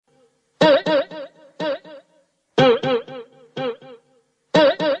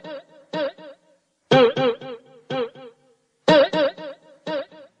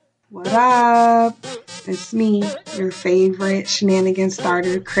What up? It's me, your favorite shenanigan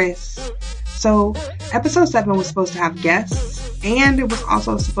starter, Chris. So, episode 7 was supposed to have guests, and it was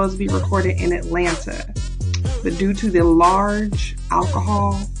also supposed to be recorded in Atlanta. But due to the large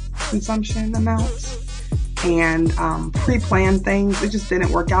alcohol consumption amounts and pre-planned things, it just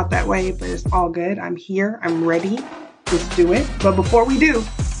didn't work out that way, but it's all good. I'm here. I'm ready. Let's do it. But before we do,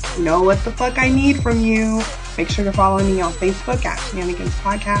 you know what the fuck I need from you. Make sure to follow me on Facebook at Shenanigans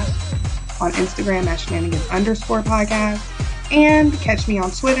Podcast, on Instagram at Shenanigans_podcast, and catch me on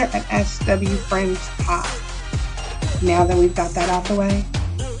Twitter at SWFriendsPod. Now that we've got that out the way,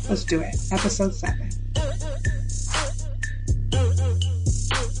 let's do it. Episode 7.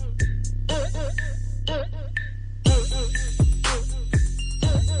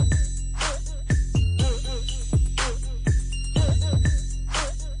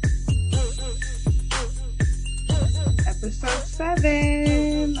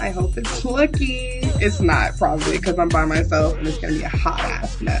 I hope it's lucky. It's not, probably, because I'm by myself and it's going to be a hot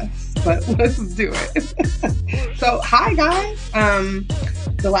ass mess. But let's do it. So, hi guys.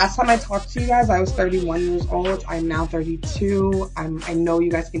 The last time I talked to you guys, I was 31 years old. I'm now 32. I know you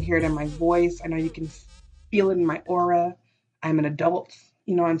guys can hear it in my voice. I know you can feel it in my aura. I'm an adult.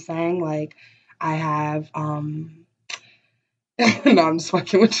 You know what I'm saying? Like, I have, no, I'm just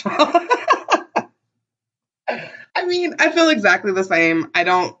fucking with y'all. I mean, I feel exactly the same. I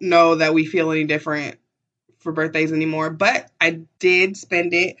don't know that we feel any different for birthdays anymore, but I did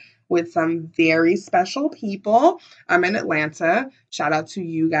spend it with some very special people. I'm in Atlanta. Shout out to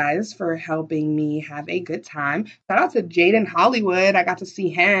you guys for helping me have a good time. Shout out to Jaden Hollywood. I got to see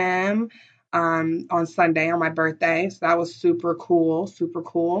him on Sunday on my birthday. So that was super cool, super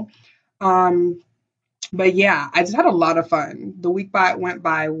cool. But yeah, I just had a lot of fun. The week went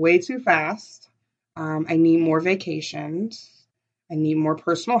by way too fast. I need more vacations. I need more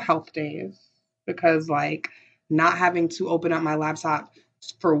personal health days because, like, not having to open up my laptop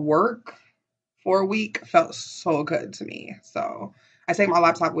for work for a week felt so good to me. So I take my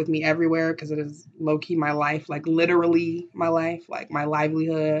laptop with me everywhere because it is low-key my life, like literally my life, like my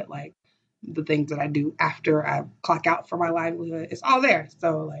livelihood, like the things that I do after I clock out for my livelihood. It's all there.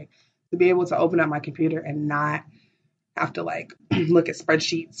 So, like, to be able to open up my computer and not have to like look at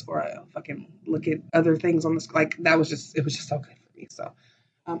spreadsheets or fucking look at other things on this, like it was just so good for me. So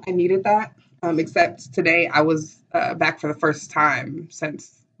I needed that. Except today I was back for the first time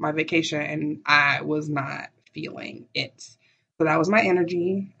since my vacation and I was not feeling it. So that was my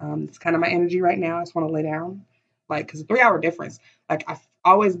energy. It's kind of my energy right now. I just want to lay down, like, because 3-hour difference. Like I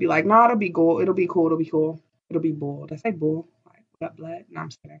always be like, no, it'll be cool. It'll be cool. It'll be cool. It'll be bull. Did I say bull? Like, what up, blood? No, I'm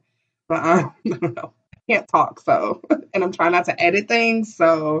just kidding. But I don't know. Can't talk, so, and I'm trying not to edit things,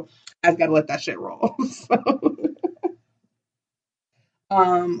 so I've got to let that shit roll. So,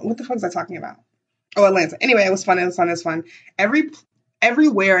 what the fuck was I talking about? Oh, Atlanta. Anyway, it was fun. It was fun. It was fun.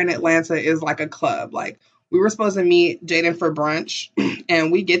 Everywhere in Atlanta is like a club. Like, we were supposed to meet Jaden for brunch,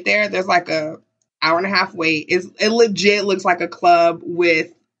 and we get there. There's like a hour and a half wait. It legit looks like a club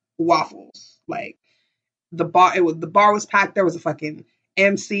with waffles. Like, the bar was packed. There was a fucking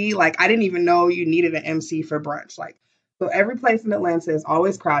MC. Like, I didn't even know you needed an MC for brunch. Like, so every place in Atlanta is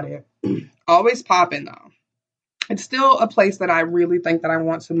always crowded, always popping though. It's still a place that I really think that I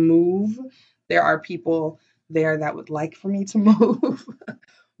want to move. There are people there that would like for me to move,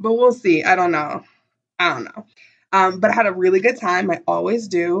 but we'll see. I don't know. But I had a really good time. I always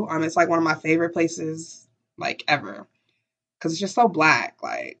do. It's like one of my favorite places, like, ever, because it's just so black.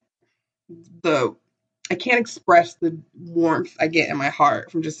 Like, I can't express the warmth I get in my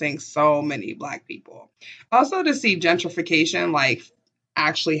heart from just seeing so many black people. Also, to see gentrification, like,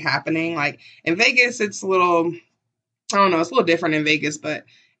 actually happening. Like, in Vegas, it's a little, I don't know, it's a little different in Vegas, but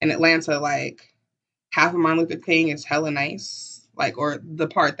in Atlanta, like, half of Martin Luther King is hella nice. Like, or the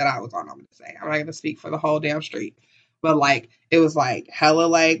part that I was on, I'm going to say. I'm not going to speak for the whole damn street. But, like, it was, like, hella,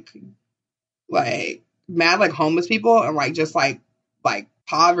 like, mad, like, homeless people and, like, just, like,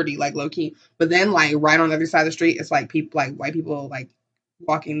 poverty, like, low key. But then, like, right on the other side of the street, it's like people, like, white people, like,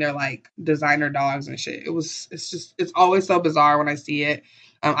 walking their, like, designer dogs and shit. It's always so bizarre when I see it.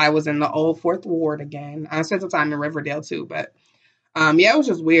 I was in the old 4th Ward again. I spent some time in Riverdale too, but yeah, it was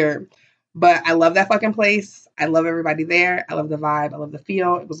just weird. But I love that fucking place. I love everybody there. I love the vibe. I love the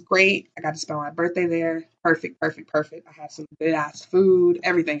feel. It was great. I got to spend my birthday there. Perfect. I had some good ass food.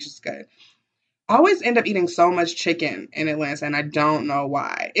 Everything's just good. I always end up eating so much chicken in Atlanta, and I don't know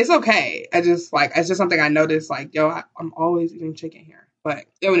why. It's okay. It's just something I noticed, like, yo, I'm always eating chicken here. But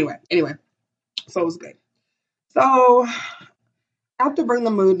anyway, so it was good. So I have to bring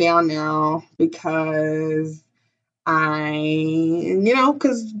the mood down now because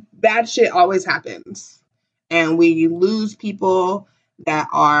Because bad shit always happens. And we lose people that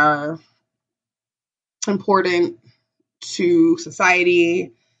are important to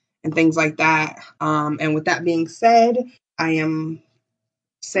society and things like that. And with that being said, I am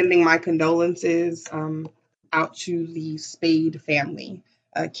sending my condolences out to the Spade family.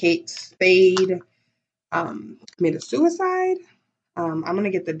 Kate Spade committed suicide. I'm going to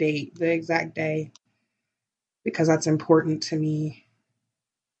get the exact day, because that's important to me,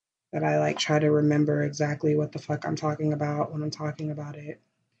 that I like try to remember exactly what the fuck I'm talking about when I'm talking about it.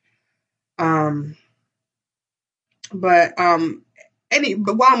 Um, but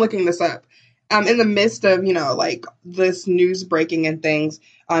but while I'm looking this up, in the midst of like this news breaking and things,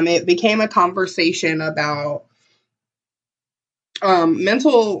 it became a conversation about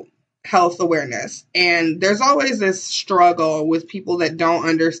mental health awareness, and there's always this struggle with people that don't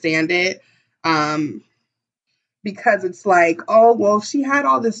understand it. Um, because it's like, oh, well, if she had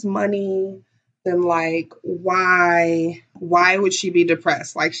all this money, then like why would she be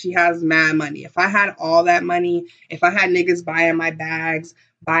depressed? Like, she has mad money. If I had all that money, if I had niggas buying my bags,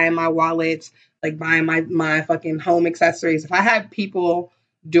 buying my wallets, like buying my fucking home accessories, if I had people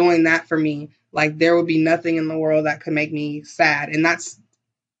doing that for me, like there would be nothing in the world that could make me sad. And that's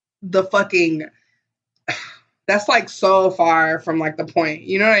the fucking that's like so far from like the point.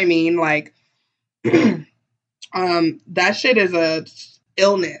 You know what I mean? Like that shit is a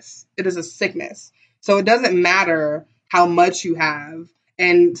illness. It is a sickness. So it doesn't matter how much you have.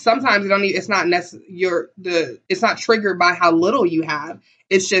 And sometimes it's not it's not triggered by how little you have.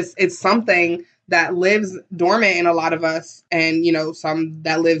 It's something that lives dormant in a lot of us, and some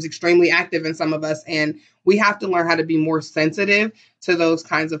that lives extremely active in some of us, and we have to learn how to be more sensitive to those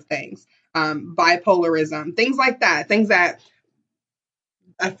kinds of things. Bipolarism, things like that, things that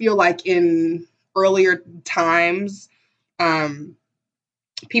I feel like in earlier times, um,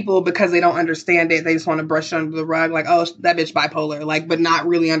 people, because they don't understand it, they just want to brush it under the rug, like, oh, that bitch bipolar, like, but not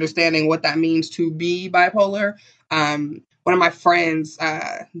really understanding what that means to be bipolar. One of my friends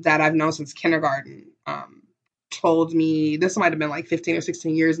that I've known since kindergarten told me, this might have been like 15 or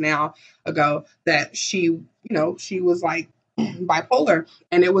 16 years now ago, that she was like bipolar,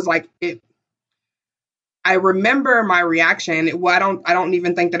 and it was like it. I remember my reaction. Well, I don't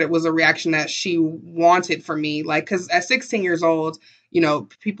even think that it was a reaction that she wanted from me. Like, because at 16 years old,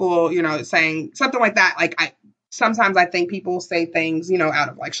 people, saying something like that. Like, sometimes I think people say things, out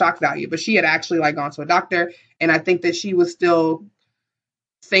of like shock value. But she had actually like gone to a doctor, and I think that she was still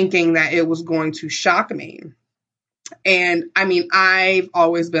thinking that it was going to shock me. And I mean, I've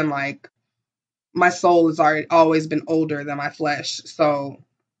always been like, my soul has always been older than my flesh. So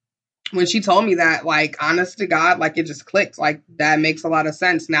when she told me that, like, honest to God, like, it just clicked. Like, that makes a lot of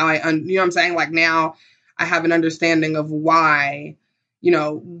sense. Now you know what I'm saying? Like, now I have an understanding of why,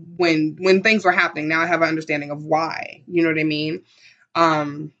 when things were happening, now I have an understanding of why, you know what I mean?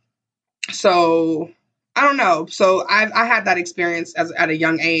 Um, so I don't know. So I had that experience at a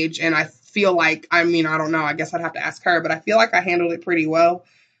young age, and I feel like, I mean, I don't know. I guess I'd have to ask her, but I feel like I handled it pretty well.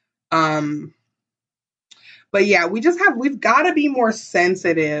 Um, but yeah, we've got to be more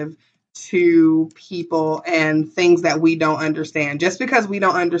sensitive to people and things that we don't understand. Just because we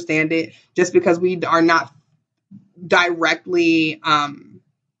don't understand it, just because we are not directly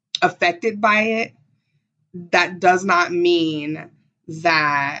affected by it, that does not mean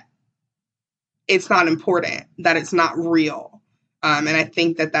that it's not important, that it's not real. And I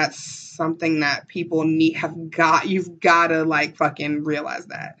think that that's something that people you've got to like fucking realize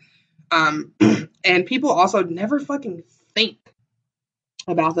that. And people also never fucking think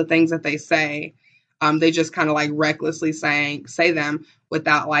about the things that they say. They just kind of like recklessly say them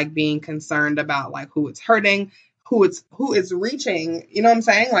without like being concerned about like who it's hurting, who it's reaching, you know what I'm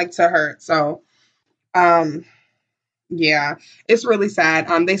saying? Like, to hurt. So um yeah, it's really sad.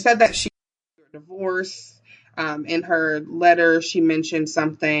 They said that she divorce. In her letter, she mentioned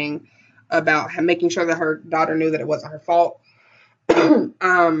something about making sure that her daughter knew that it wasn't her fault.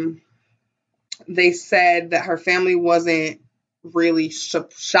 um they said that her family wasn't really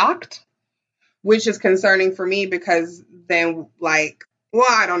shocked, which is concerning for me, because then, like, well,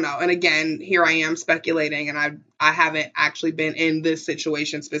 I don't know. And again, here I am speculating, and I haven't actually been in this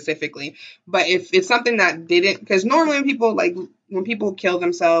situation specifically. But if it's something that didn't, because normally when people kill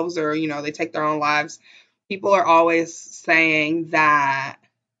themselves, or they take their own lives, people are always saying that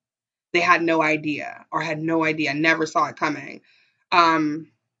they had no idea, or had no idea, never saw it coming. Um,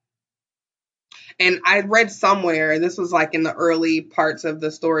 and I read somewhere, this was like in the early parts of the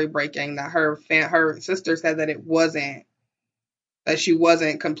story breaking, that her sister said that it wasn't that she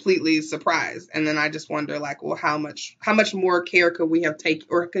wasn't completely surprised. And then I just wonder, like, well, how much more care could we have taken,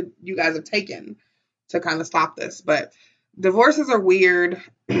 or could you guys have taken to kind of stop this? But divorces are weird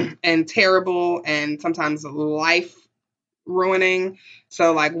and terrible and sometimes life ruining.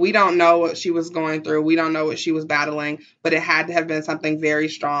 So, like, we don't know what she was going through. We don't know what she was battling, but it had to have been something very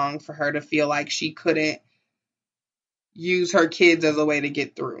strong for her to feel like she couldn't use her kids as a way to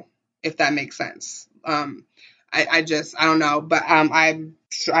get through, if that makes sense. I don't know, but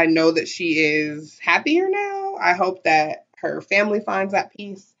I know that she is happier now. I hope that her family finds that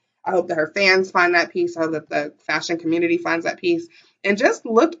peace. I hope that her fans find that peace. I hope that the fashion community finds that peace. And just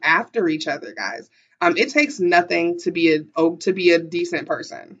look after each other, guys. It takes nothing to be a decent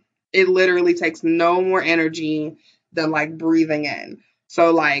person. It literally takes no more energy than like breathing in.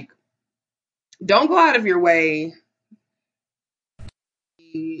 So like, don't go out of your way.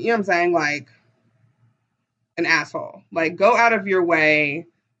 You know what I'm saying? Like, an asshole. Like, go out of your way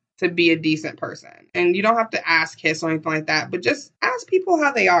to be a decent person. And you don't have to ask Kiss or anything like that, but just ask people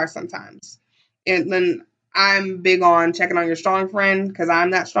how they are sometimes. And then I'm big on checking on your strong friend because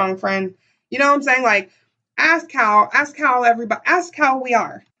I'm that strong friend. You know what I'm saying? Like, ask how we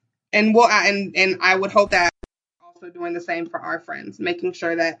are. And and I would hope that also doing the same for our friends, making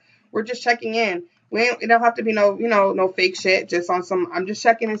sure that we're just checking in. It don't have to be no fake shit. Just on I'm just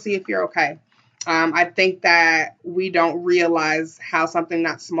checking and see if you're okay. I think that we don't realize how something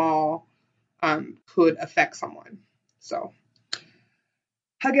that small could affect someone. So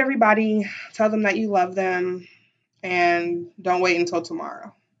hug everybody, tell them that you love them, and don't wait until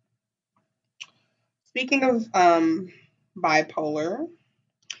tomorrow. Speaking of bipolar,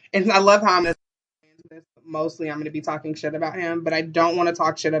 and I love how I'm going to this, but mostly I'm going to be talking shit about him, but I don't want to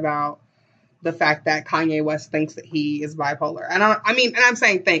talk shit about the fact that Kanye West thinks that he is bipolar. And and I'm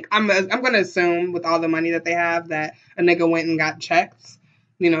saying I'm going to assume with all the money that they have that a nigga went and got checked,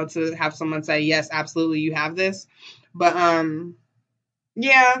 to have someone say, yes, absolutely, you have this. But,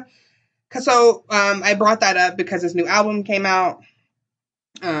 yeah. So, I brought that up because his new album came out.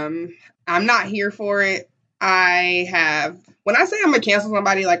 I'm not here for it. When I say I'm going to cancel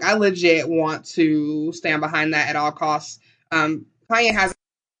somebody, like, I legit want to stand behind that at all costs. Kanye hasn't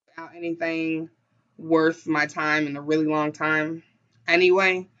put out anything worth my time in a really long time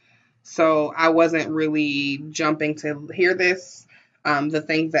anyway. So I wasn't really jumping to hear this. The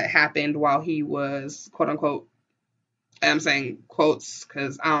things that happened while he was, quote unquote, I'm saying quotes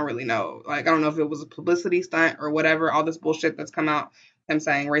because I don't really know. Like, I don't know if it was a publicity stunt or whatever, all this bullshit that's come out. Him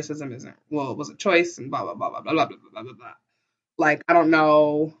saying racism was a choice and blah, blah, blah, blah, blah, blah, blah, blah, blah. Like, I don't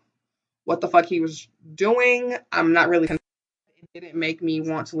know what the fuck he was doing. I'm not really concerned. It didn't make me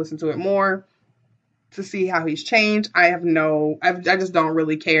want to listen to it more to see how he's changed. I just don't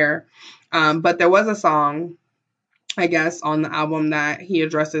really care. But there was a song, I guess, on the album that he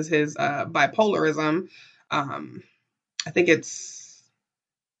addresses his bipolarism. I think it's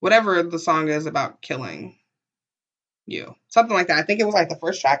whatever the song is about killing you. Something like that. I think it was like the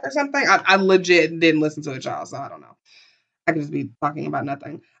first track or something. I legit didn't listen to it, y'all, so I don't know. I could just be talking about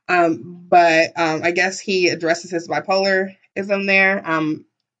nothing. But I guess he addresses his bipolarism there.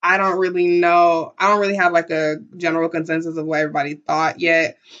 I don't really know. I don't really have like a general consensus of what everybody thought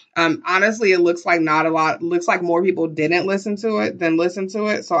yet. Honestly, it looks like not a lot. It looks like more people didn't listen to it than listen to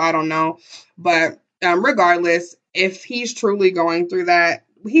it. So I don't know. But regardless, if he's truly going through that,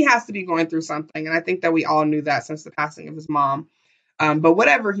 he has to be going through something. And I think that we all knew that since the passing of his mom. But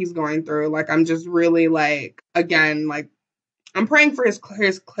whatever he's going through, like, I'm just really like, again, like, I'm praying for his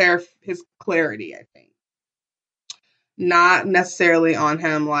clarity, I think. Not necessarily on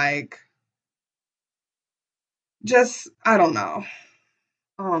him, like, just, I don't know.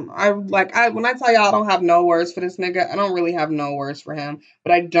 When I tell y'all I don't have no words for this nigga, I don't really have no words for him.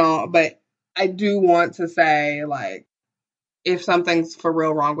 But I do want to say, like, if something's for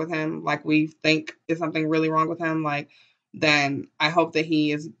real wrong with him, like we think is something really wrong with him, like, then I hope that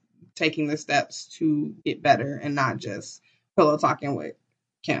he is taking the steps to get better and not just pillow talking with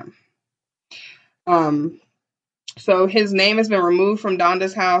Kim. So his name has been removed from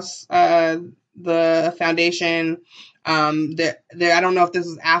Donda's house, the foundation. I don't know if this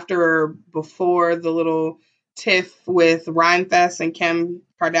was after or before the little tiff with Rhymefest and Kim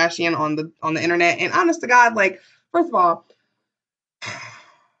Kardashian on the internet. And honest to God, like, first of all,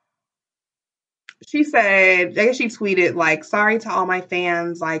 she said, I guess she tweeted, like, sorry to all my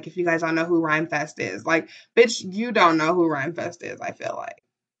fans, like, if you guys don't know who Rhymefest is. Like, bitch, you don't know who Rhymefest is, I feel like.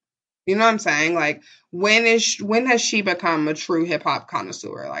 You know what I'm saying? Like, when has she become a true hip hop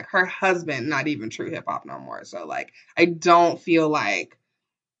connoisseur? Like, her husband, not even true hip hop no more. So, like, I don't feel like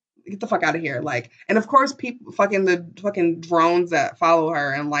get the fuck out of here. Like, and of course, people fucking the fucking drones that follow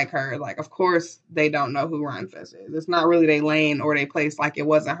her and like her, like, of course, they don't know who Ryan Fest is. It's not really their lane or their place. Like, it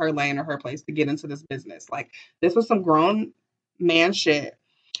wasn't her lane or her place to get into this business. Like, this was some grown man shit.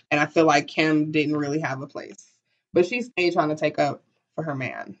 And I feel like Kim didn't really have a place. But she stayed trying to take up for her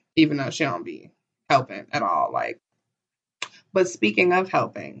man, even though she don't be helping at all. Like, but speaking of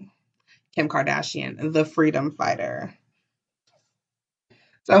helping, Kim Kardashian, the freedom fighter.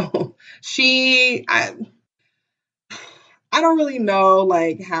 So I don't really know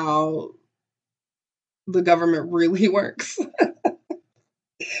like how the government really works,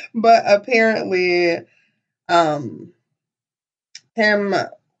 but apparently, um, him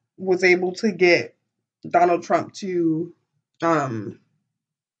was able to get Donald Trump to um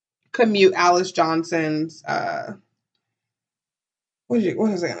commute Alice Johnson's what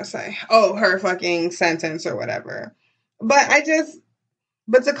was I gonna say? Oh, her fucking sentence or whatever. But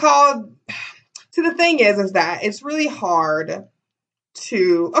but to call see the thing is that it's really hard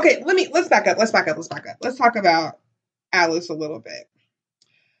to okay, let's back up. Let's talk about Alice a little bit.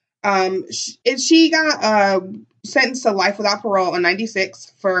 She got sentenced to life without parole in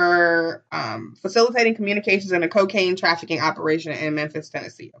 '96 for facilitating communications in a cocaine trafficking operation in Memphis,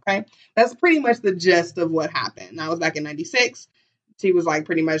 Tennessee. Okay, that's pretty much the gist of what happened. That was back in '96. She was like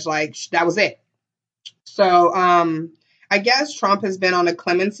pretty much like that was it. So I guess Trump has been on a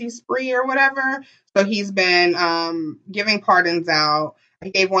clemency spree or whatever. So he's been giving pardons out. He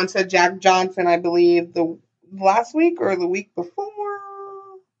gave one to Jack Johnson, I believe, the last week or the week before.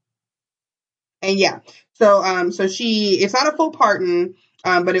 And yeah, so it's not a full pardon,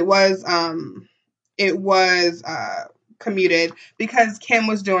 but it was commuted because Kim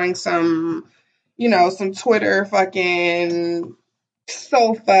was doing some, some Twitter fucking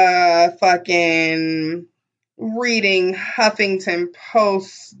sofa fucking reading Huffington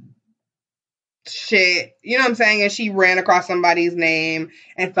Post shit. You know what I'm saying? And she ran across somebody's name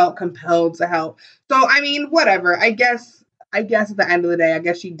and felt compelled to help. So I mean, whatever. I guess at the end of the day, I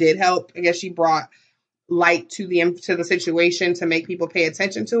guess she did help. I guess she brought light to the situation to make people pay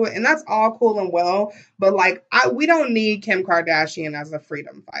attention to it, and that's all cool and well. But like, we don't need Kim Kardashian as a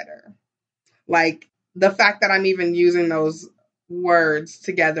freedom fighter. Like the fact that I'm even using those words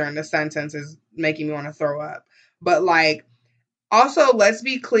together in a sentence is making me want to throw up. But like, also let's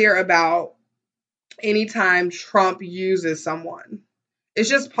be clear about anytime Trump uses someone, it's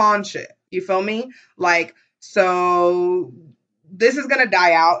just pawn shit. You feel me? Like, so this is going to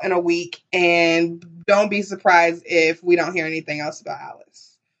die out in a week, and don't be surprised if we don't hear anything else about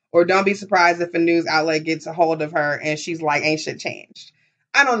Alice. Or don't be surprised if a news outlet gets a hold of her and she's like, ain't shit changed.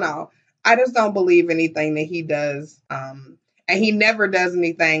 I don't know. I just don't believe anything that he does. And he never does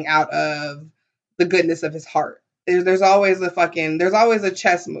anything out of the goodness of his heart. There's always a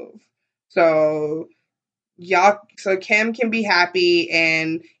chess move. So so Kim can be happy,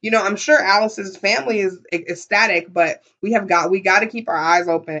 and I'm sure Alice's family is ecstatic, but we got to keep our eyes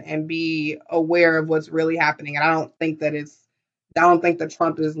open and be aware of what's really happening. And I don't think that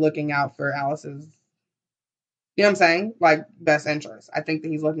Trump is looking out for Alice's, you know what I'm saying, like, best interest. I think that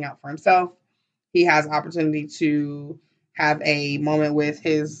he's looking out for himself. He has opportunity to have a moment with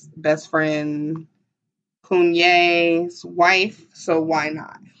his best friend Kunye's wife, so why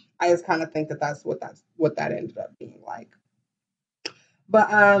not? I just kind of think that that's what that ended up being like. But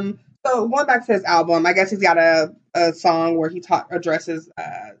so going back to his album, I guess he's got a song where he addresses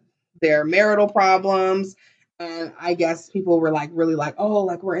their marital problems, and I guess people were like really like, oh,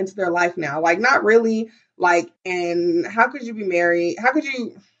 like we're into their life now, like not really, like, and how could you be married? How could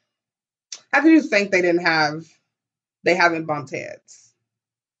you think they haven't bumped heads?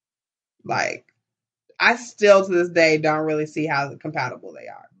 Like, I still to this day don't really see how compatible they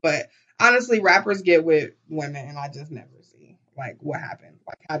are. But honestly, rappers get with women, and I just never see like what happened.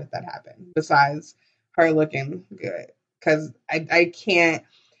 Like, how did that happen? Besides her looking good, because I can't.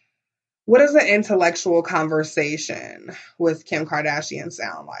 What does an intellectual conversation with Kim Kardashian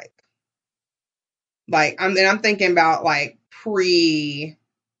sound like? Like, I'm thinking about like pre.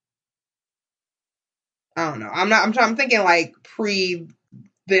 I don't know. I'm thinking like pre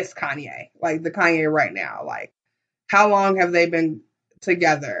this Kanye, like the Kanye right now. Like, how long have they been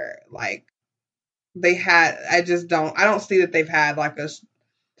together? Like, I don't see that they've had like I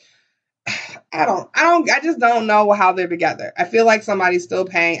just don't know how they're together. I feel like I feel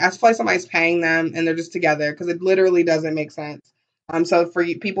like somebody's paying them and they're just together because it literally doesn't make sense. So for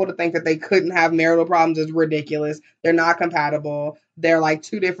people to think that they couldn't have marital problems is ridiculous. They're not compatible. They're like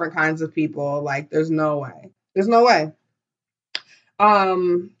two different kinds of people. Like, there's no way. There's no way.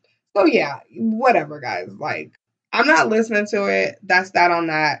 So yeah, whatever, guys. Like, I'm not listening to it. That's that on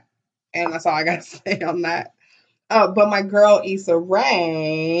that. And that's all I gotta say on that. But my girl Issa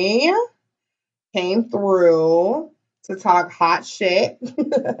Rae came through to talk hot shit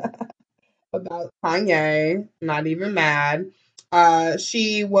about Kanye. Not even mad.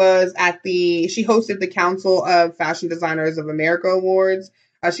 She hosted the Council of Fashion Designers of America Awards.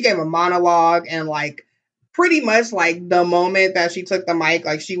 She gave a monologue and like pretty much like the moment that she took the mic,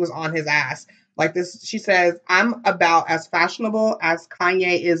 like she was on his ass. Like this, she says, "I'm about as fashionable as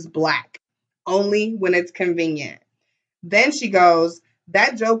Kanye is black, only when it's convenient." Then she goes,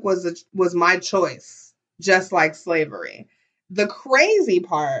 "That joke was my choice, just like slavery." The crazy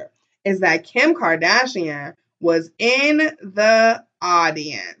part is that Kim Kardashian was in the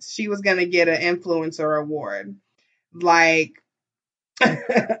audience. She was going to get an influencer award. Like,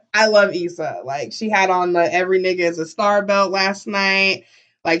 I love Issa. Like, she had on the Every Nigga is a Star belt last night.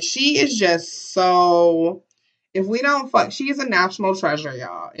 Like, she is just so. If we don't fuck, she is a national treasure,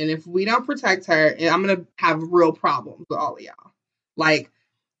 y'all. And if we don't protect her, I'm going to have real problems with all of y'all. Like,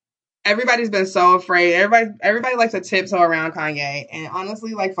 everybody's been so afraid. Everybody likes to tiptoe around Kanye. And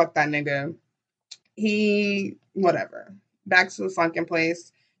honestly, like, fuck that nigga. He, whatever. Back to the sunken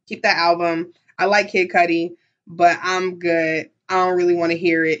place. Keep that album. I like Kid Cudi, but I'm good. I don't really want to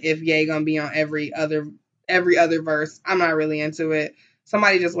hear it if Ye gonna be on every other verse. I'm not really into it.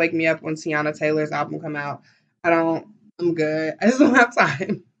 Somebody just wake me up when Tiana Taylor's album come out. I'm good. I just don't have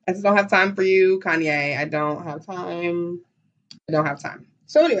time. I just don't have time for you, Kanye. I don't have time.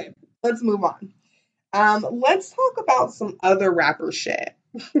 So anyway, let's move on. Let's talk about some other rapper shit.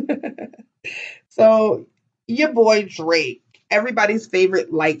 So, your boy Drake, everybody's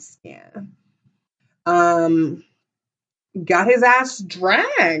favorite light skin, um, got his ass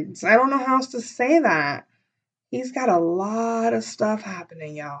dragged. I don't know how else to say that. He's got a lot of stuff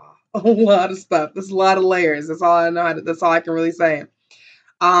happening, y'all. A lot of stuff. There's a lot of layers. That's all I know. That's all I can really say.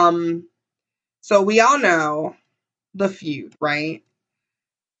 Um, so we all know the feud, right?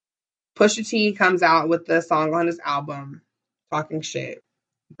 Pusha T comes out with the song on his album, talking shit.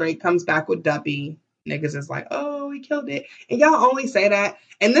 Drake comes back with Duppy. Niggas is like, oh, he killed it. And y'all only say that.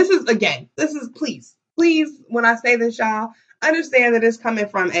 And this is please, when I say this, y'all, understand that it's coming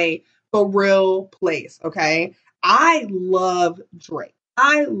from a for real place, okay? I love Drake.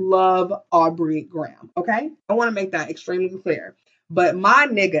 I love Aubrey Graham, okay? I want to make that extremely clear. But my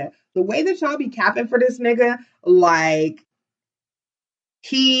nigga, the way that y'all be capping for this nigga, like,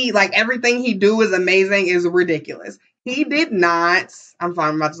 everything he do is amazing is ridiculous. He did not. I'm sorry,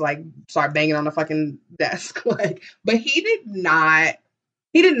 I'm about to like start banging on the fucking desk. But he did not.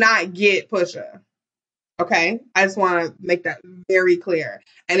 He did not get Pusha. Okay, I just want to make that very clear.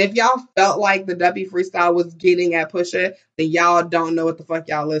 And if y'all felt like the W freestyle was getting at Pusha, then y'all don't know what the fuck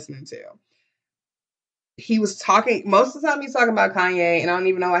y'all listening to. He was talking most of the time. He's talking about Kanye, and I don't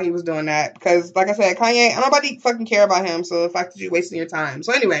even know why he was doing that. Because, like I said, Kanye, nobody fucking care about him. So the fact that you're wasting your time.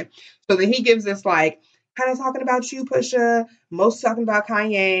 So anyway, so then he gives this like kind of talking about you, Pusha, most talking about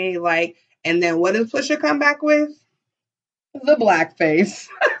Kanye, like, and then what does Pusha come back with? The blackface,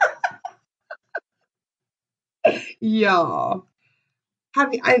 y'all.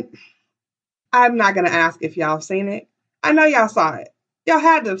 Have you? I'm not gonna ask if y'all have seen it. I know y'all saw it. Y'all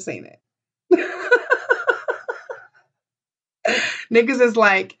had to have seen it. Niggas is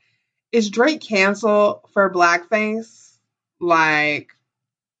like, is Drake canceled for blackface? Like,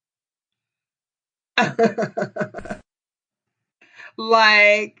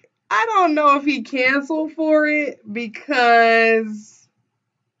 like, I don't know if he canceled for it because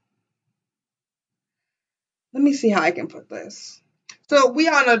let me see how I can put this. So we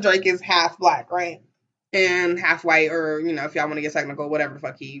all know Drake is half black, right? And half white, or if y'all want to get technical, whatever the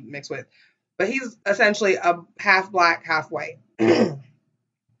fuck he mixed with. But he's essentially a half black, half white. I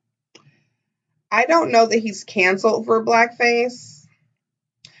don't know that he's canceled for blackface.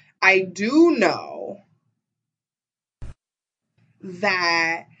 I do know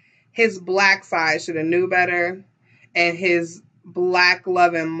that his black side should have knew better, and his black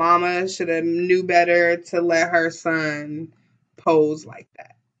loving mama should have knew better to let her son pose like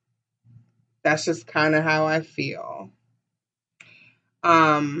that. That's just kind of how I feel.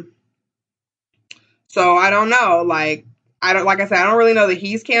 Um, so I don't know. Like I said, I don't really know that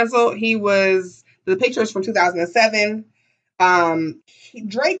he's canceled. The picture is from 2007.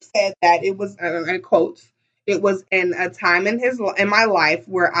 Drake said that it was, I quote, it was in a time in my life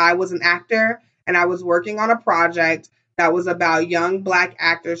where I was an actor and I was working on a project that was about young black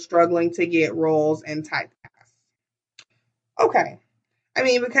actors struggling to get roles in typecast. Okay.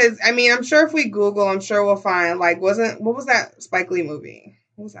 I'm sure if we Google, I'm sure we'll find what was that Spike Lee movie?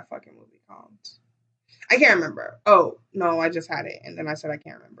 What was that fucking movie called? I can't remember. Oh, no, I just had it and then I said I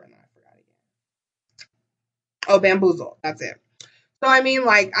can't remember and then I forgot. Oh, Bamboozle. That's it. So I mean,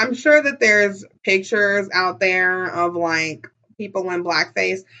 like, I'm sure that there's pictures out there of like people in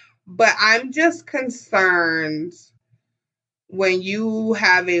blackface, but I'm just concerned when you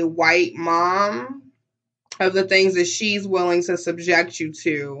have a white mom of the things that she's willing to subject you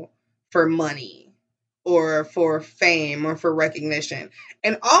to for money or for fame or for recognition.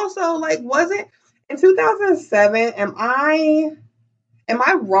 And also, like, wasn't in 2007, am I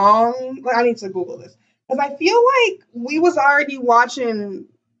wrong? Like, I need to Google this. Because I feel like we was already watching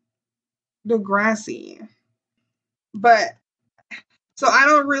Degrassi. But so I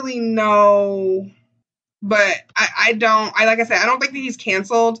don't really know. But I don't, like I said, I don't think that he's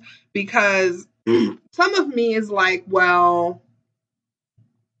canceled because some of me is like, well,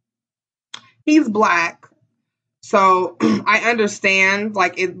 he's black. So I understand,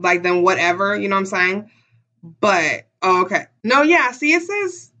 like, like, then whatever, you know what I'm saying? But, oh, okay. No, yeah, see, it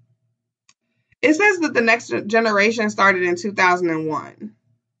says that the next generation started in 2001.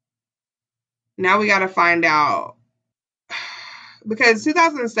 Now we got to find out. Because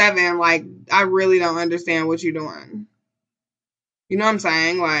 2007, like, I really don't understand what you're doing. You know what I'm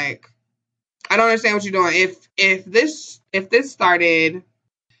saying? Like, I don't understand what you're doing. If this started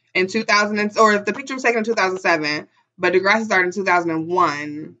in 2000, or if the picture was taken in 2007, but Degrassi started in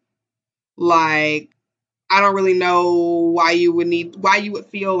 2001, like, I don't really know why you would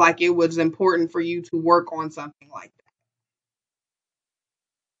feel like it was important for you to work on something like that.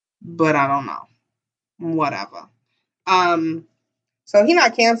 But I don't know. Whatever. So he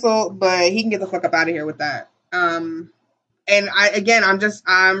not canceled, but he can get the fuck up out of here with that. And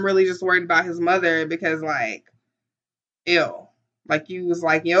I'm really just worried about his mother because, like, ew. Like, you was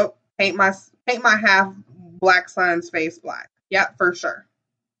like, yep, paint my half black son's face black. Yep, for sure.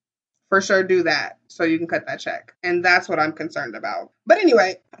 For sure do that so you can cut that check. And that's what I'm concerned about. But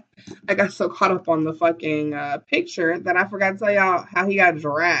anyway, I got so caught up on the fucking picture that I forgot to tell y'all how he got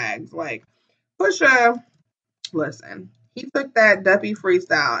dragged. Like, Pusha, listen, he took that Duppy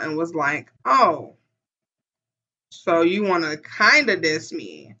freestyle and was like, oh, so you want to kind of diss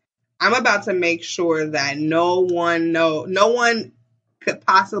me. I'm about to make sure that no one could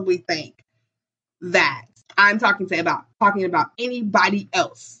possibly think that I'm talking about anybody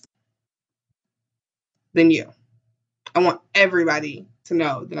else than you. I want everybody to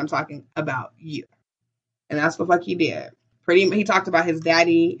know that I'm talking about you. And that's what the fuck he did. He talked about his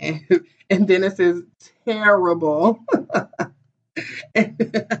daddy and Dennis is terrible. Sorry.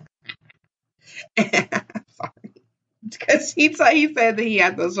 Because he said that he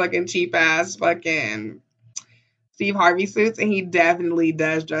had those fucking cheap ass fucking Steve Harvey suits, and he definitely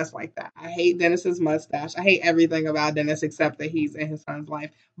does dress like that. I hate Dennis's mustache. I hate everything about Dennis except that he's in his son's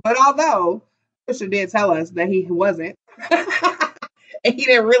life. But although Pusha did tell us that he wasn't, and he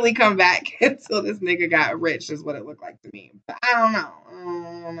didn't really come back until this nigga got rich, is what it looked like to me. But I don't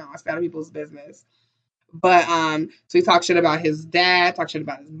know. It's out of people's business. But so he talked shit about his dad, talked shit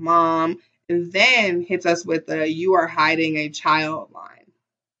about his mom, and then hits us with the "you are hiding a child" line.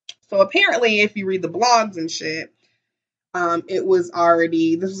 So apparently, if you read the blogs and shit, this was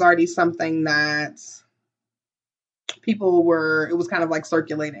already something that it was kind of like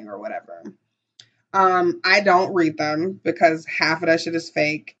circulating or whatever. I don't read them because half of that shit is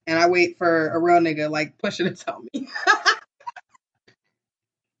fake, and I wait for a real nigga like Pusha to tell me.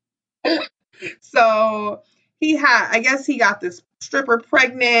 So I guess he got this stripper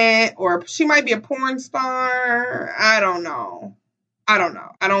pregnant, or she might be a porn star. I don't know. I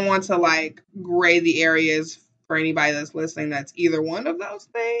don't want to like gray the areas for anybody that's listening that's either one of those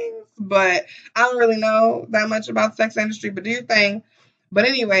things, but I don't really know that much about the sex industry, but do your thing. But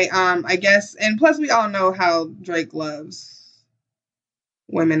anyway, I guess, and plus we all know how Drake loves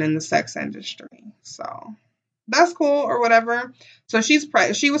women in the sex industry. So that's cool or whatever. So she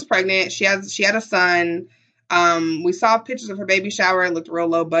was pregnant. She had a son. We saw pictures of her baby shower. It looked real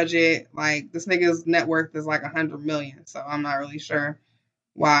low budget. Like, this nigga's net worth is like $100 million. So I'm not really sure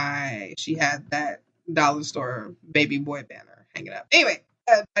why she had that dollar store baby boy banner hanging up. Anyway,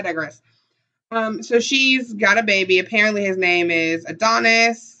 I digress. So she's got a baby. Apparently his name is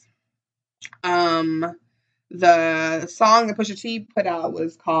Adonis. The song that Pusha T put out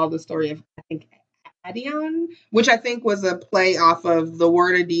was called "The Story of," I think, Adion, which I think was a play off of the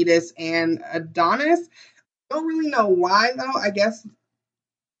word Adidas and Adonis. Don't really know why though. I guess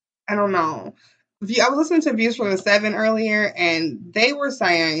I don't know. I was listening to Views from the Seven earlier, and they were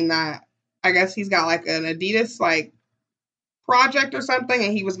saying that I guess he's got like an Adidas like project or something,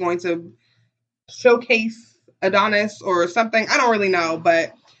 and he was going to showcase Adonis or something. I don't really know,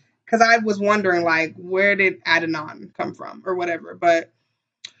 but because I was wondering like where did Adidon come from or whatever, but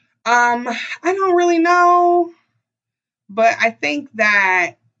I don't really know. But I think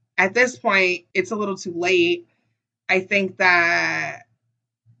that at this point, it's a little too late. I think that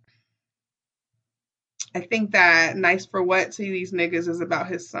Nice for What to these niggas is about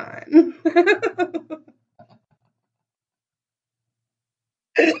his son.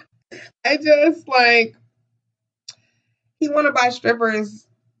 I just like he want to buy strippers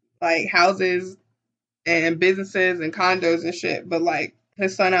like houses and businesses and condos and shit, but like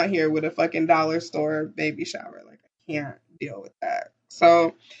his son out here with a fucking dollar store baby shower, like I can't deal with that.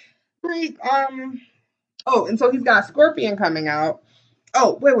 So like oh, and so he's got Scorpion coming out.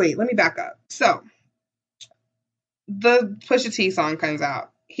 Oh, wait, let me back up. So the Pusha T song comes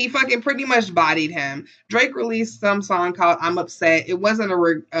out. He fucking pretty much bodied him. Drake released some song called "I'm Upset." It wasn't a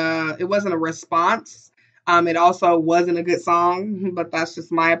response. It also wasn't a good song, but that's just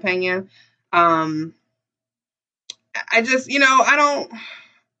my opinion. Um, I just, I don't.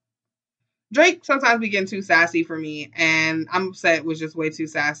 Drake sometimes be getting too sassy for me, and I'm Upset was just way too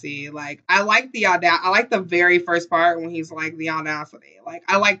sassy. Like I like I like the very first part when he's like the audacity. Like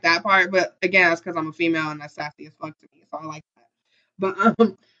I like that part, but again, that's because I'm a female and that's sassy as fuck to me, so I like that. But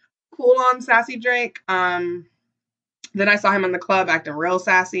cool on sassy Drake. Then I saw him in the club acting real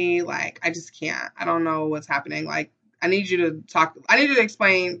sassy. Like I just can't. I don't know what's happening. Like I need you to talk. I need you to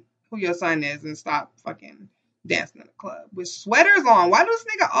explain who your son is and stop fucking dancing in the club with sweaters on. Why does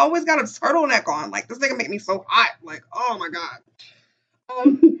this nigga always got a turtleneck on? Like this nigga make me so hot. Like oh my god.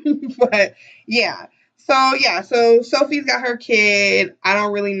 But yeah. So Sophie's got her kid. I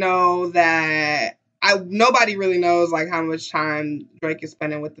don't really know that. Nobody really knows like how much time Drake is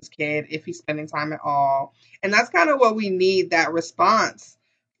spending with this kid, if he's spending time at all, and that's kind of what we need that response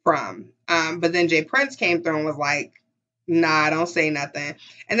from. But then Jay Prince came through and was like, "Nah, don't say nothing."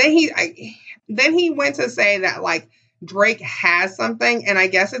 And then he went to say that like Drake has something, and I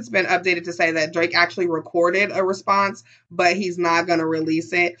guess it's been updated to say that Drake actually recorded a response, but he's not going to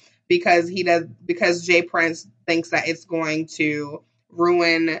release it because Jay Prince thinks that it's going to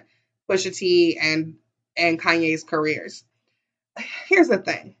ruin Pusha T and Kanye's careers. Here's the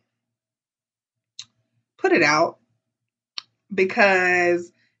thing. Put it out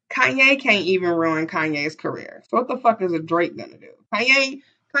because Kanye can't even ruin Kanye's career. So what the fuck is a Drake gonna do?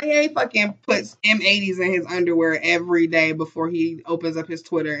 Kanye fucking puts M80s in his underwear every day before he opens up his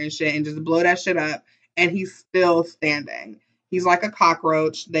Twitter and shit and just blow that shit up, and he's still standing. He's like a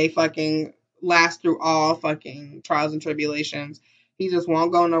cockroach. They fucking last through all fucking trials and tribulations. He just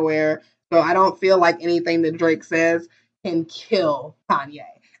won't go nowhere. So I don't feel like anything that Drake says can kill Kanye.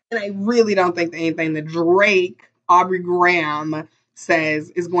 And I really don't think that anything that Drake, Aubrey Graham says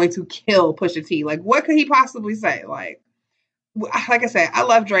is going to kill Pusha T. Like, what could he possibly say? Like I said, I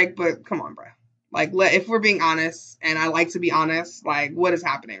love Drake, but come on, bro. Like, if we're being honest, and I like to be honest, like, what is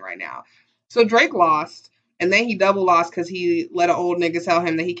happening right now? So Drake lost, and then he double lost because he let an old nigga tell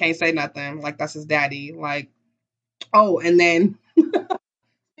him that he can't say nothing. Like, that's his daddy. Like, oh, and then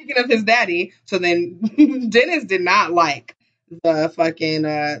speaking of his daddy, so then Dennis did not like the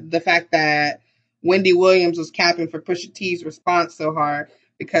fact that Wendy Williams was capping for Pusha T's response so hard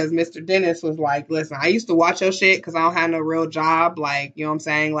because Mr. Dennis was like, listen, I used to watch your shit because I don't have no real job, like, you know what I'm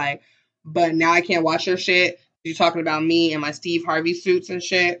saying? Like, but now I can't watch your shit. You're talking about me and my Steve Harvey suits and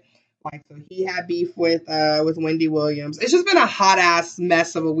shit. Like, so he had beef with Wendy Williams. It's just been a hot ass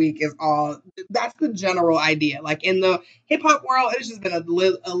mess of a week. Is all. That's the general idea. Like in the hip hop world, it's just been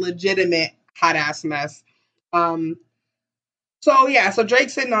a legitimate hot ass mess. Um. So yeah. So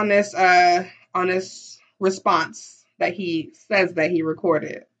Drake's sitting on this response that he says that he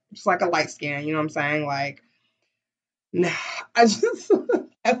recorded. Just like a light scan. You know what I'm saying? Like, no. I just.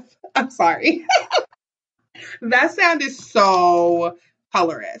 I'm sorry. That sounded so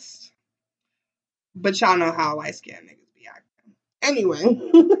colorist. But y'all know how light skinned niggas be acting.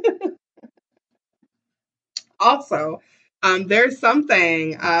 Anyway, also, there's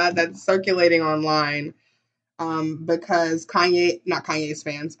something that's circulating online because not Kanye's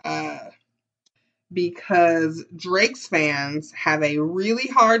fans, because Drake's fans have a really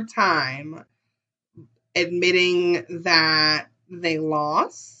hard time admitting that they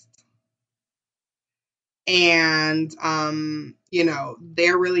lost. And,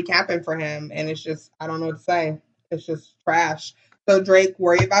 they're really capping for him. And it's just, I don't know what to say. It's just trash. So Drake,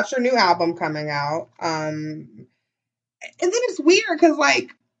 worry about your new album coming out. And then it's weird because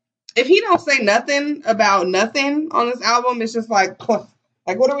like if he don't say nothing about nothing on this album, it's just like what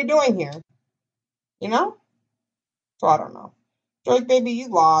are we doing here? You know? So I don't know. Drake, baby, you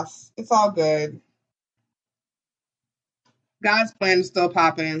lost. It's all good. God's plan is still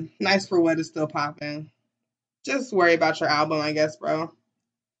popping. Nice for What is still popping. Just worry about your album, I guess, bro.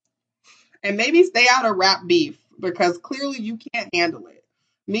 And maybe stay out of rap beef. because clearly you can't handle it.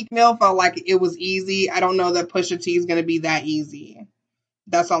 Meek Mill felt like it was easy. I don't know that Pusha T is going to be that easy.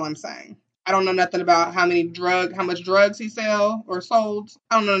 That's all I'm saying. I don't know nothing about how much drugs he sell or sold.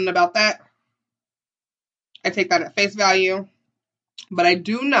 I don't know nothing about that. I take that at face value. But I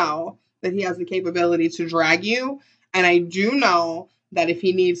do know that he has the capability to drag you. And I do know that if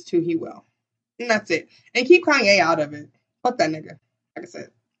he needs to, he will. And that's it. And keep Kanye out of it. Fuck that nigga. Like I said.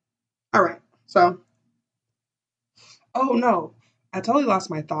 All right. So, oh no. I totally lost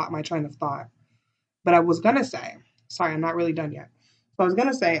my train of thought. But I was going to say, sorry, I'm not really done yet. So I was going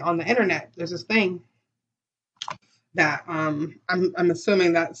to say on the internet, there's this thing that I'm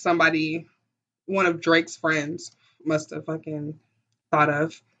assuming that one of Drake's friends must have fucking thought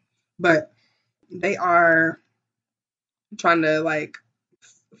of. But they are trying to like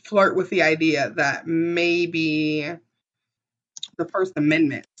flirt with the idea that maybe the First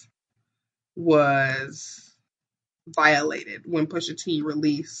Amendment was violated when Pusha T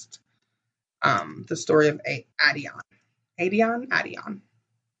released the story of Adion. Adion.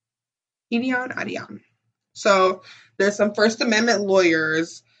 So there's some First Amendment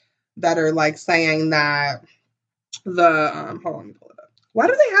lawyers that are like saying that hold on, let me pull it up. Why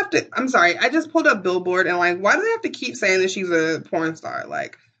do they have to? I'm sorry, I just pulled up Billboard and like, why do they have to keep saying that she's a porn star?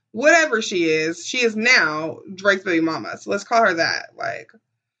 Like, whatever she is now Drake's baby mama. So let's call her that. Like,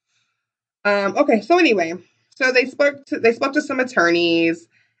 okay. So anyway, so they spoke to some attorneys,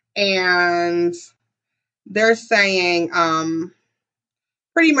 and they're saying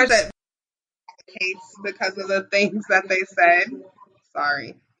pretty much that case because of the things that they said.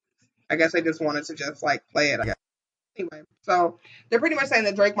 Sorry, I guess I just wanted to just like play it. I guess. Anyway, so they're pretty much saying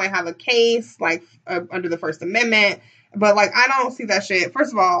that Drake might have a case like under the First Amendment, but like I don't see that shit.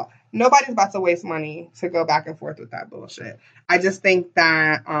 First of all, nobody's about to waste money to go back and forth with that bullshit. I just think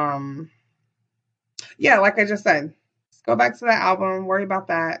that yeah, like I just said, just go back to that album, worry about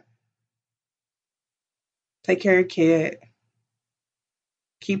that, take care of your kid,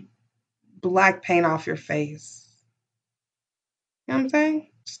 keep black paint off your face. You know what I'm saying?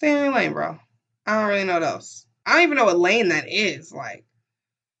 Stay in your lane, bro. I don't really know what else. I don't even know what lane that is. Like,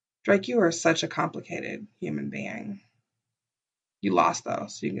 Drake, you are such a complicated human being. You lost though,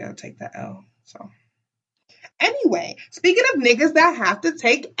 so you gotta take that L. So anyway, speaking of niggas that have to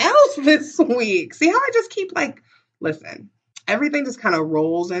take L's this week, see how I just keep like, listen, everything just kind of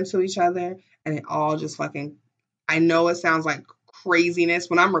rolls into each other, and it all just fucking. I know it sounds like craziness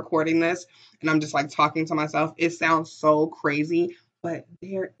when I'm recording this, and I'm just like talking to myself. It sounds so crazy, but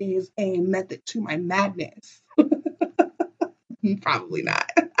there is a method to my madness. Probably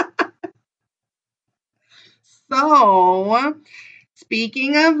not. So,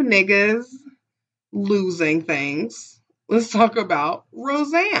 speaking of niggas losing things, let's talk about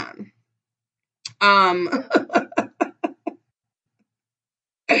Roseanne. Um,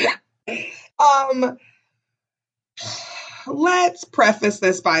 um, let's preface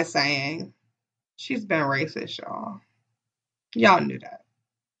this by saying she's been racist, y'all. Y'all knew that.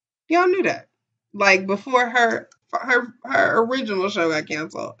 Y'all knew that. Like before her original show got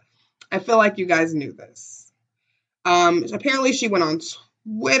canceled. I feel like you guys knew this. Apparently she went on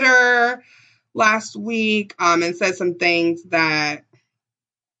Twitter last week and said some things that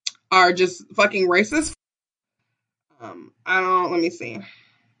are just fucking racist. Let me see.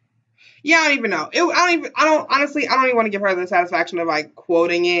 Yeah, I don't even know. Honestly, I don't even want to give her the satisfaction of like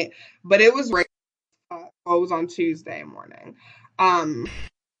quoting it, but it was racist. It was on Tuesday morning.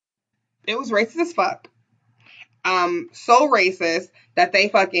 It was racist as fuck. So racist that they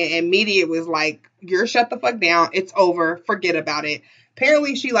fucking immediately was like, you're shut the fuck down. It's over. Forget about it.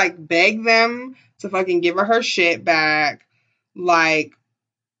 Apparently she like begged them to fucking give her shit back. Like,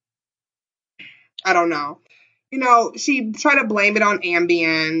 I don't know. You know, she tried to blame it on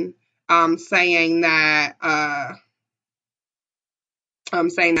Ambien, saying that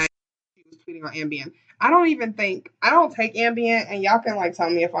she was tweeting on Ambien. I don't take Ambien, and y'all can like tell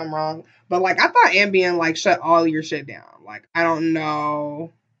me if I'm wrong, but like I thought Ambien like shut all your shit down. Like I don't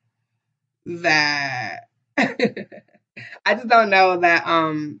know that I just don't know that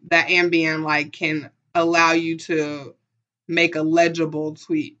that Ambien like can allow you to make a legible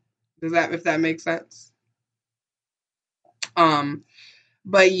tweet. If that makes sense?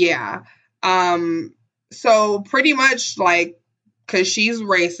 But yeah. So pretty much like cause she's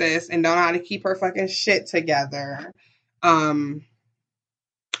racist and don't know how to keep her fucking shit together.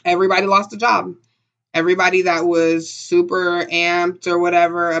 Everybody lost a job. Everybody that was super amped or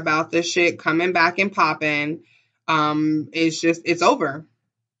whatever about this shit coming back and popping, it's over.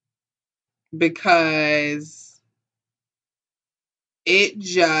 Because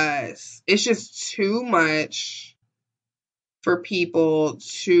it's just too much for people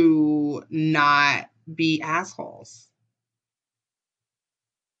to not be assholes.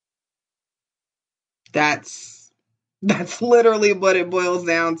 That's literally what it boils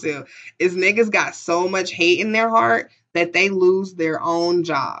down to. Is niggas got so much hate in their heart that they lose their own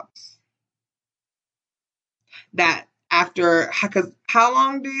jobs. That after, because how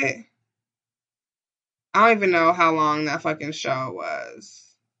long did, I don't even know how long that fucking show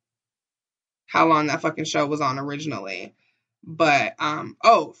was. How long that fucking show was on originally. But, from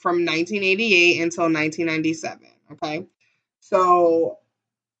 1988 until 1997. Okay. So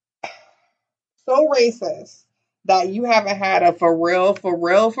racist that you haven't had a for real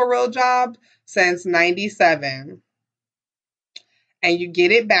job since 97, and you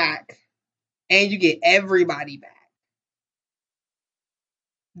get it back, and you get everybody back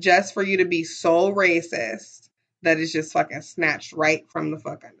just for you to be so racist that it's just fucking snatched right from the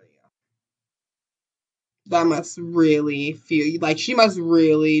fuck under you. That must really feel like she must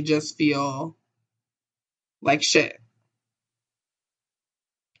really just feel like shit.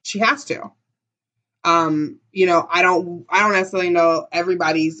 She has to. I don't necessarily know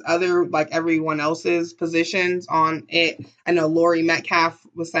everybody's other, like everyone else's positions on it. I know Lori Metcalf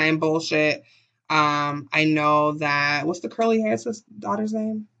was saying bullshit. I know that, what's the curly hair daughter's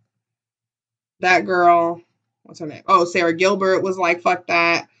name? That girl, what's her name? Oh, Sarah Gilbert was like, fuck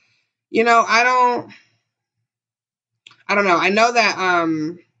that. I don't know. I know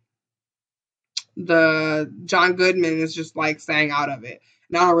that, the John Goodman is just like staying out of it.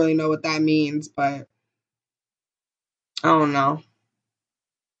 And I don't really know what that means, but I don't know.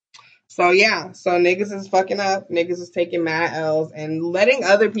 So yeah, so niggas is fucking up, niggas is taking mad L's and letting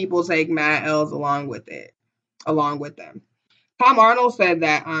other people take mad L's along with them. Tom Arnold said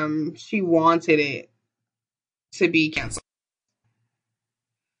that she wanted it to be canceled.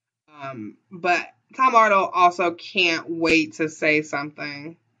 But Tom Arnold also can't wait to say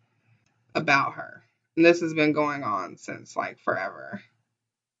something about her. And this has been going on since like forever.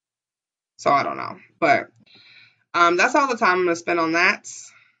 So I don't know. But that's all the time I'm gonna spend on that.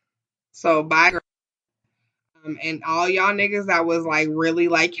 So bye. And all y'all niggas that was like really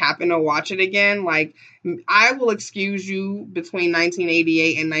like capping to watch it again, like I will excuse you between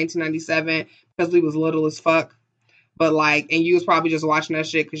 1988 and 1997 because we was little as fuck. But like, and you was probably just watching that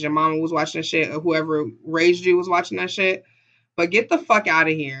shit because your mama was watching that shit or whoever raised you was watching that shit. But get the fuck out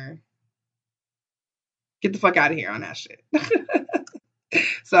of here. Get the fuck out of here on that shit.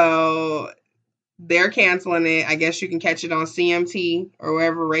 So they're canceling it. I guess you can catch it on CMT or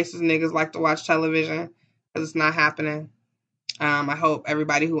wherever racist niggas like to watch television because it's not happening. I hope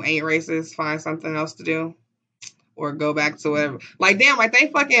everybody who ain't racist finds something else to do or go back to whatever. Like, damn, like they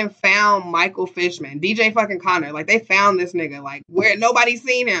fucking found Michael Fishman, DJ fucking Connor. Like they found this nigga, like where nobody's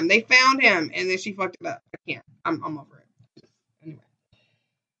seen him. They found him and then she fucked it up. I can't. I'm over it. Anyway.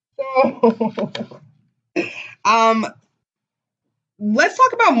 So, let's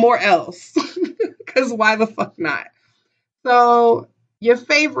talk about more else. Because why the fuck not? So, your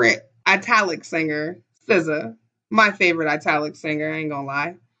favorite italic singer, SZA, my favorite italic singer, I ain't gonna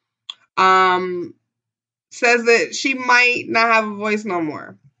lie, says that she might not have a voice no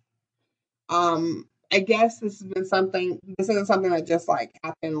more. I guess this isn't something that just like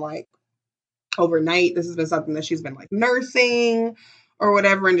happened like overnight. This has been something that she's been like nursing or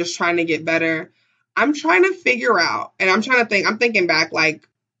whatever and just trying to get better. I'm trying to figure out, and I'm thinking back like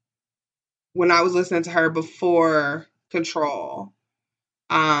when I was listening to her before Control.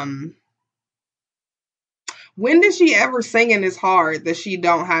 When did she ever sing in this hard that she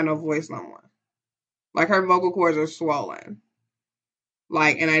don't have no voice no more? Like her vocal cords are swollen.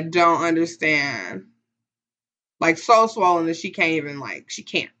 Like, and I don't understand. Like so swollen that she can't even she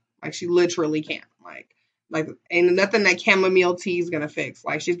can't. Like she literally can't. Like ain't nothing that chamomile tea is gonna fix.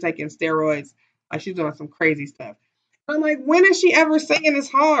 Like she's taking steroids. Like she's doing some crazy stuff. I'm like, when is she ever singing this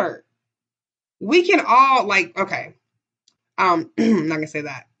hard? We can all like, okay. I'm not gonna say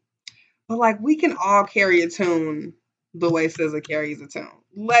that. But like we can all carry a tune the way SZA carries a tune.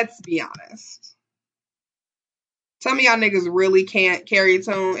 Let's be honest. Some of y'all niggas really can't carry a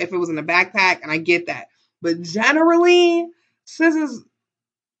tune if it was in a backpack, and I get that. But generally, SZA's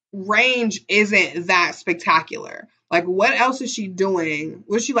range isn't that spectacular. Like, what else is she doing?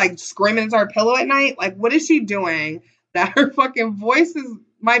 Was she like screaming into her pillow at night? Like, what is she doing that her fucking voice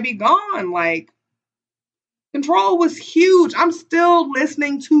might be gone? Like, Control was huge. I'm still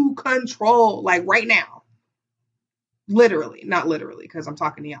listening to Control, like right now. Literally, not literally, because I'm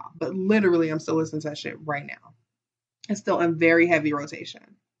talking to y'all, but literally, I'm still listening to that shit right now. It's still in very heavy rotation.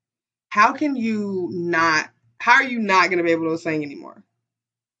 How can you not How are you not going to be able to sing anymore?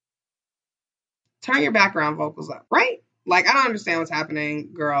 Turn your background vocals up, right? Like, I don't understand what's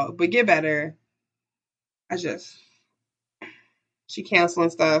happening, girl, but get better. I just, she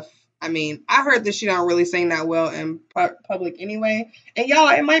canceling stuff. I mean, I heard that she don't really sing that well in public anyway. And y'all,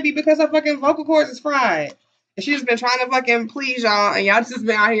 it might be because her fucking vocal cords is fried. And she's been trying to fucking please y'all, and y'all just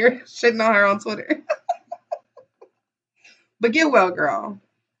been out here shitting on her on Twitter. But get well, girl.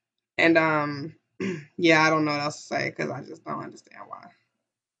 And yeah, I don't know what else to say because I just don't understand why.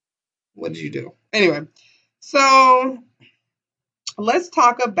 What did you do? Anyway, so let's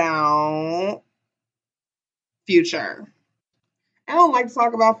talk about Future. I don't like to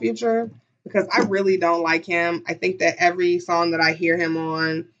talk about Future because I really don't like him. I think that every song that I hear him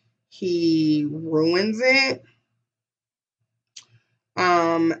on, he ruins it.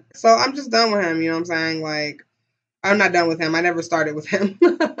 So I'm just done with him, you know what I'm saying? Like, I'm not done with him. I never started with him.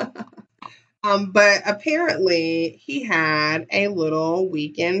 But apparently he had a little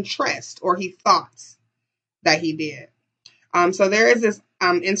weekend tryst, or he thought that he did. So there is this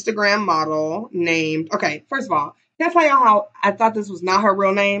Instagram model named, okay, first of all, can I tell y'all how I thought this was not her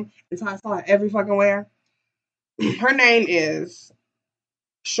real name until I saw it every fucking where? Her name is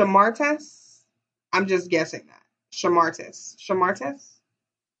Shamartes. I'm just guessing that. Shamartes. Shamartes?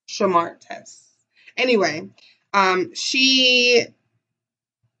 Shamartes. Anyway, she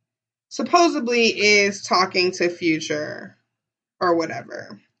supposedly is talking to Future or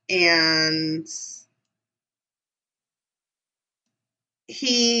whatever. And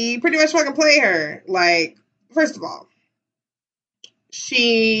he pretty much fucking played her. Like, first of all,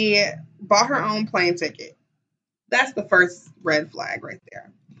 she bought her own plane ticket. That's the first red flag right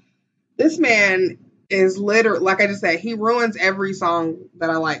there. This man is literally, like I just said, he ruins every song that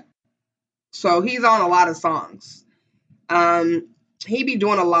I like. So he's on a lot of songs. He be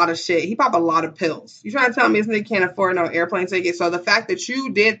doing a lot of shit. He pop a lot of pills. You trying to tell me this nigga can't afford no airplane ticket? So the fact that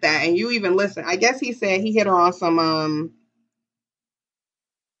you did that and you even listen, I guess he said he hit her on some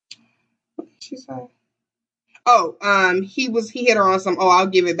what did she say? Oh, he hit her on some, oh, I'll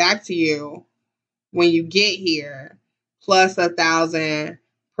give it back to you when you get here, plus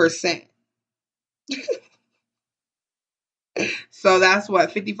 1,000%. So that's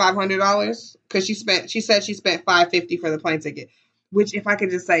what, $5,500? Because she said she spent $550 for the plane ticket, which, if I could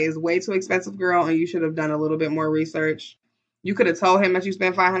just say, is way too expensive, girl. And you should have done a little bit more research. You could have told him that you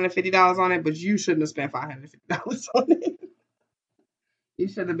spent $550 on it, but you shouldn't have spent $550 on it. You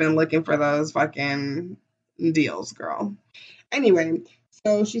should have been looking for those fucking deals, girl. Anyway,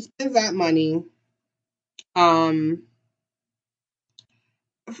 so she spends that money. Um,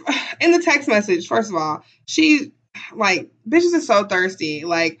 in the text message, first of all, she like bitches is so thirsty.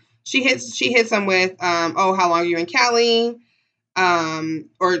 Like she hits him with oh, how long are you in Cali?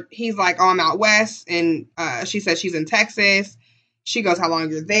 Or he's like, oh, I'm out west, and she says she's in Texas. She goes, how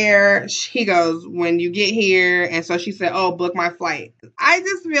long you're there? He goes, when you get here. And so she said, oh, book my flight. I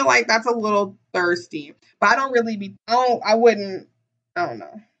just feel like that's a little thirsty. But I don't know.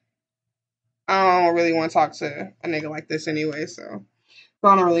 I don't really want to talk to a nigga like this anyway, so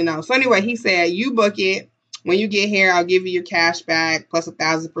I don't really know. So anyway, he said, you book it. When you get here, I'll give you your cash back plus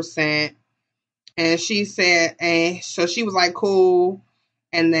 1,000%. And she said, and so she was like, cool.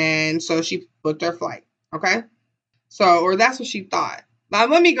 And then so she booked her flight. Okay. So, or that's what she thought. Now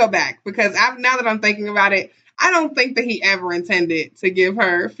let me go back because now that I'm thinking about it, I don't think that he ever intended to give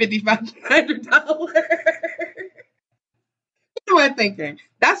her $5,500. What am I thinking?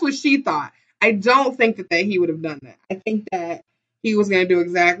 That's what she thought. I don't think that he would have done that. I think that he was going to do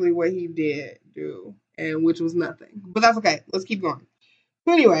exactly what he did do, and which was nothing. But that's okay. Let's keep going.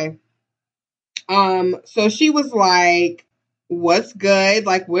 So anyway, so she was like, "What's good?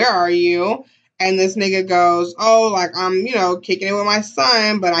 Like, where are you?" And this nigga goes, "Oh, like I'm, kicking it with my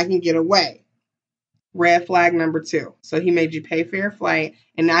son, but I can get away." Red flag number 2. So he made you pay for your flight,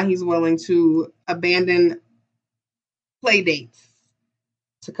 and now he's willing to abandon play dates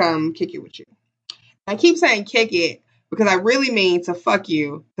to come kick it with you. I keep saying kick it because I really mean to fuck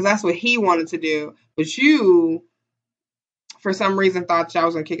you because that's what he wanted to do. But you, for some reason, thought I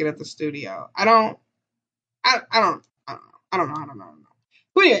was gonna kick it at the studio. I don't know.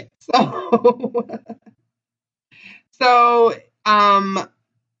 But anyway, so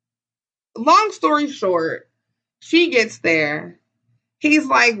long story short, she gets there. He's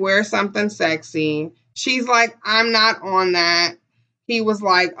like, wear something sexy. She's like, I'm not on that. He was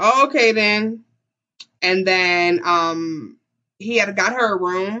like, oh, okay then. And then he had got her a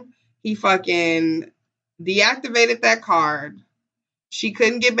room. He fucking deactivated that card. She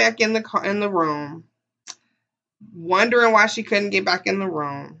couldn't get back in the room. Wondering why she couldn't get back in the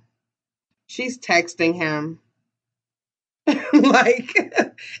room. She's texting him. Like,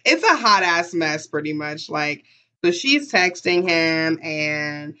 it's a hot ass mess, pretty much. Like, so she's texting him,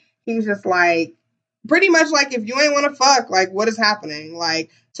 and he's just like, pretty much like, if you ain't want to fuck, like, what is happening?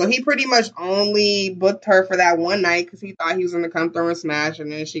 Like, so he pretty much only booked her for that one night because he thought he was going to come through and smash,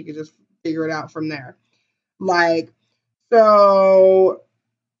 and then she could just figure it out from there. Like, so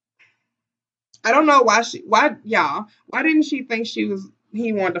I don't know why didn't she think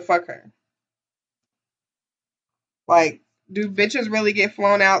he wanted to fuck her? Like, do bitches really get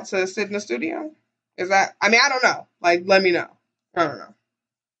flown out to sit in the studio? I mean, I don't know. Like, let me know. I don't know.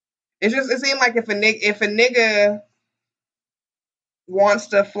 It seemed like if a nigga wants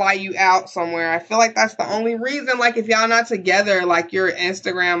to fly you out somewhere, I feel like that's the only reason. Like, if y'all not together, like, you're an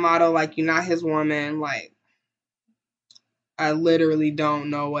Instagram model, like, you're not his woman, like, I literally don't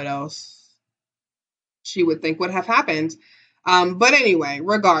know what else she would think would have happened. But anyway,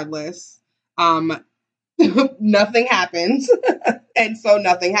 regardless, nothing happened. And so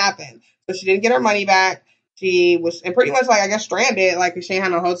nothing happened. So she didn't get her money back. She was, and pretty much, like, I guess, stranded. Like, she ain't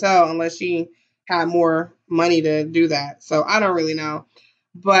had no hotel unless she had more money to do that. So I don't really know.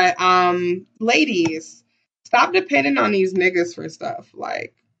 But, ladies, stop depending on these niggas for stuff.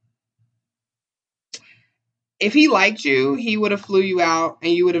 Like, if he liked you, he would have flew you out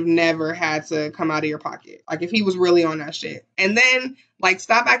and you would have never had to come out of your pocket. Like, if he was really on that shit. And then, like,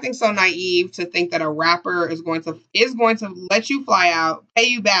 stop acting so naive to think that a rapper is going to let you fly out, pay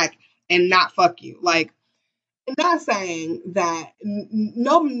you back, and not fuck you. Like, I'm not saying that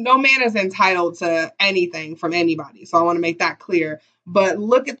no man is entitled to anything from anybody. So I want to make that clear. But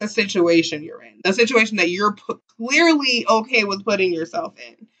look at the situation you're in. The situation that you're clearly okay with putting yourself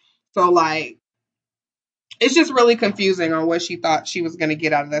in. So, like, it's just really confusing on what she thought she was going to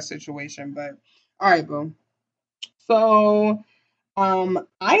get out of that situation. But, all right, boom. So,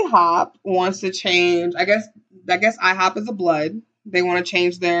 IHOP wants to change. I guess IHOP is a blood. They want to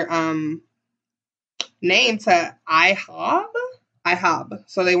change their name to IHOB. IHOB.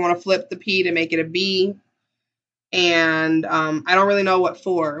 So they want to flip the P to make it a B. And I don't really know what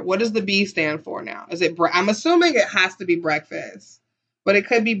for. What does the B stand for now? Is it? I'm assuming it has to be breakfast, but it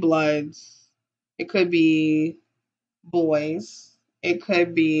could be bloods. It could be boys. It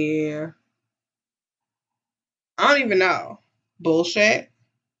could be, I don't even know, bullshit.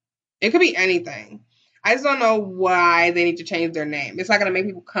 It could be anything. I just don't know why they need to change their name. It's not going to make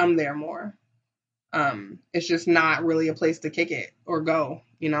people come there more. It's just not really a place to kick it or go,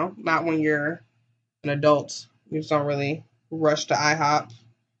 you know? Not when you're an adult. We just don't really rush to IHOP,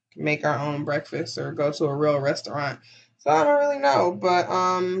 make our own breakfast, or go to a real restaurant. So I don't really know, but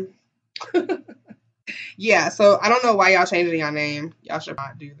yeah, so I don't know why y'all changing your name. Y'all should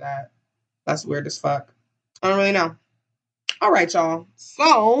not do that. That's weird as fuck. I don't really know. All right, y'all.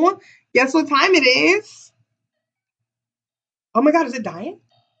 So, guess what time it is? Oh my God, is it dying?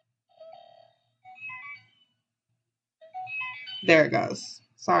 There it goes.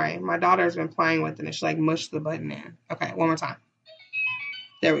 Sorry, my daughter's been playing with it and she like mushed the button in. Okay, one more time.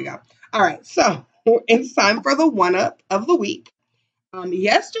 There we go. All right, so it's time for the one-up of the week.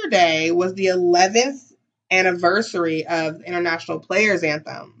 Yesterday was the 11th anniversary of the International Players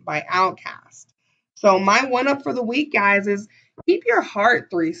Anthem by Outkast. So my one-up for the week, guys, is keep your heart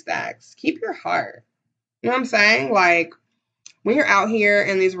 3 stacks. Keep your heart. You know what I'm saying? Like, when you're out here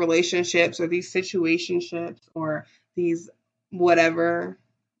in these relationships or these situationships or these whatever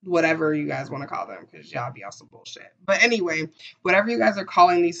you guys want to call them, because y'all be on some bullshit. But anyway, whatever you guys are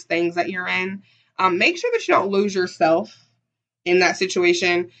calling these things that you're in, make sure that you don't lose yourself in that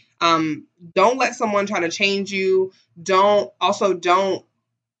situation. Don't let someone try to change you. Don't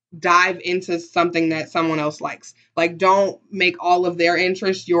dive into something that someone else likes. Like, don't make all of their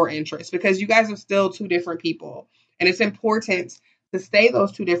interests your interests, because you guys are still 2 different people. And it's important to stay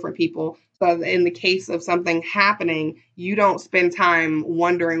those 2 different people, so that in the case of something happening, you don't spend time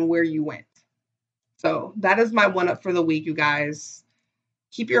wondering where you went. So that is my one-up for the week, you guys.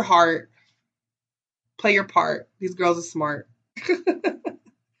 Keep your heart. Play your part. These girls are smart.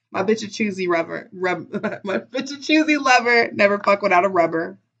 My bitch a choosy rubber. My bitch a choosy lover. Never fuck without a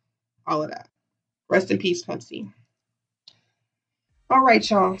rubber. All of that. Rest in peace, Pepsi. All right,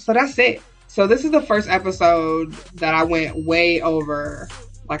 y'all. So that's it. So this is the first episode that I went way over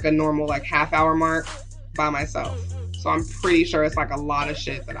like a normal like half-hour mark by myself. So I'm pretty sure it's like a lot of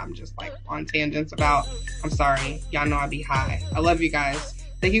shit that I'm just like on tangents about. I'm sorry. Y'all know I be high. I love you guys.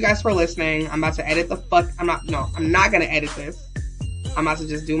 Thank you guys for listening. I'm about to edit I'm not going to edit this. I'm about to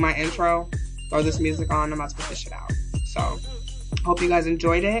just do my intro, throw this music on. I'm about to put this shit out. So hope you guys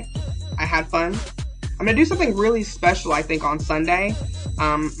enjoyed it. I had fun. I'm gonna do something really special, I think, on Sunday.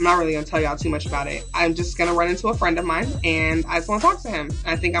 I'm not really gonna tell y'all too much about it. I'm just gonna run into a friend of mine and I just wanna talk to him.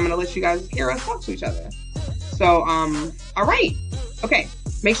 I think I'm gonna let you guys hear us talk to each other. So, all right. Okay.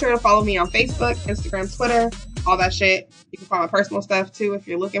 Make sure to follow me on Facebook, Instagram, Twitter, all that shit. You can find my personal stuff too if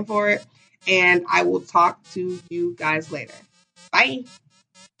you're looking for it. And I will talk to you guys later. Bye.